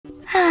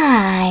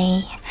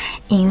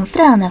In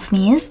front of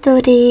me is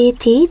DOOGEE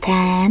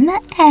T10,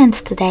 and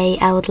today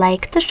I would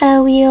like to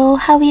show you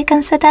how you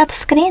can set up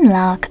screen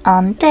lock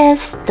on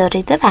this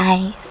DOOGEE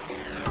device.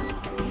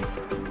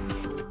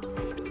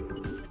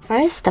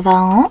 First of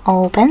all,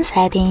 open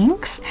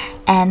Settings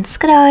and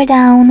scroll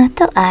down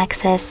to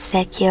access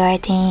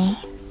Security.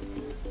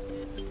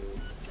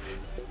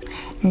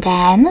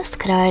 Then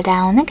scroll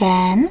down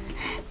again,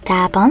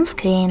 tap on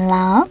Screen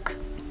Lock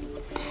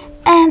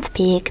and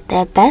pick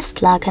the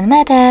best login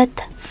method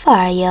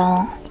for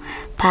you: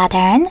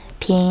 pattern,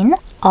 PIN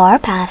or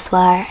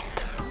password.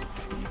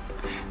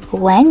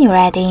 When you're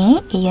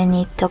ready, you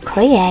need to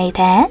create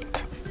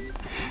it.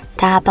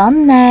 Tap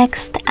on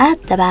Next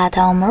at the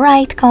bottom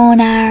right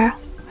corner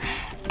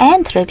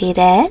and repeat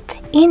it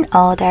in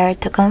order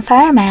to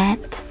confirm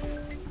it.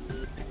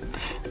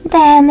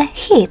 Then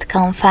hit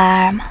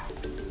Confirm.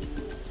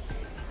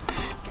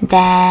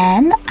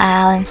 Then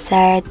I'll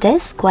insert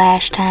this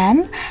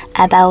question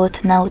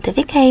about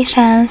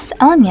notifications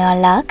on your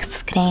locked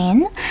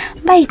screen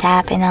by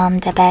tapping on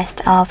the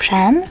best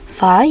option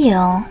for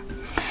you.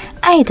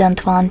 I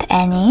don't want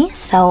any,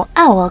 so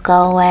I will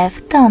go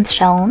with Don't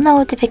Show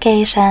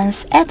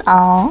Notifications at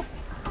all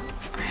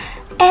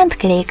and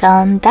click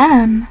on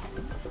Done.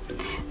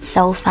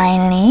 So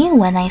finally,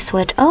 when I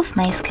switch off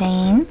my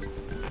screen,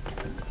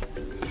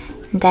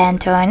 then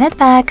turn it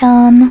back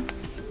on,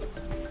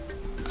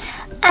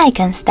 I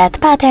can see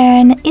that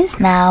pattern is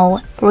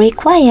now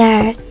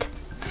required.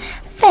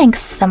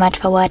 Thanks so much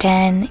for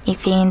watching.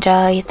 If you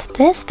enjoyed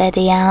this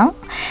video,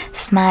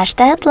 smash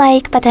that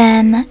like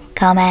button,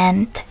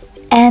 comment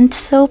and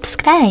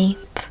subscribe.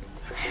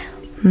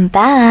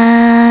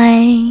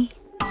 Bye!